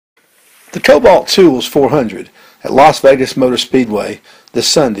The Cobalt Tools 400 at Las Vegas Motor Speedway this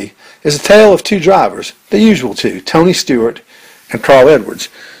Sunday is a tale of two drivers, the usual two, Tony Stewart and Carl Edwards,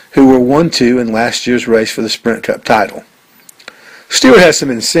 who were 1-2 in last year's race for the Sprint Cup title. Stewart has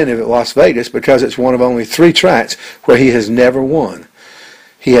some incentive at Las Vegas because it's one of only 3 tracks where he has never won.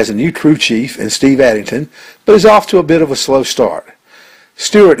 He has a new crew chief in Steve Addington, but is off to a bit of a slow start.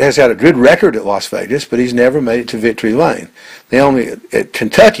 Stewart has had a good record at Las Vegas, but he's never made it to victory lane. At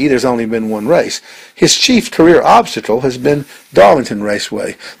Kentucky, there's only been one race. His chief career obstacle has been Darlington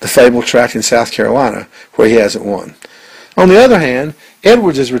Raceway, the fabled track in South Carolina, where he hasn't won. On the other hand,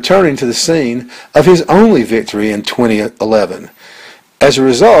 Edwards is returning to the scene of his only victory in 2011. As a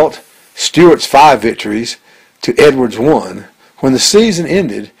result, Stewart's 5 victories to Edwards' 1. When the season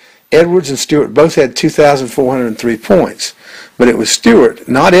ended, Edwards and Stewart both had 2,403 points, but it was Stewart,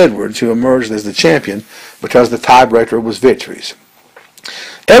 not Edwards, who emerged as the champion because the tiebreaker was victories.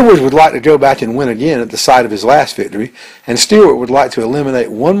 Edwards would like to go back and win again at the site of his last victory, and Stewart would like to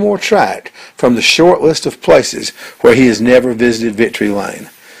eliminate one more track from the short list of places where he has never visited victory lane.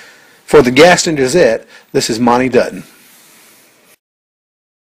 For the Gaston Gazette, this is Monte Dutton.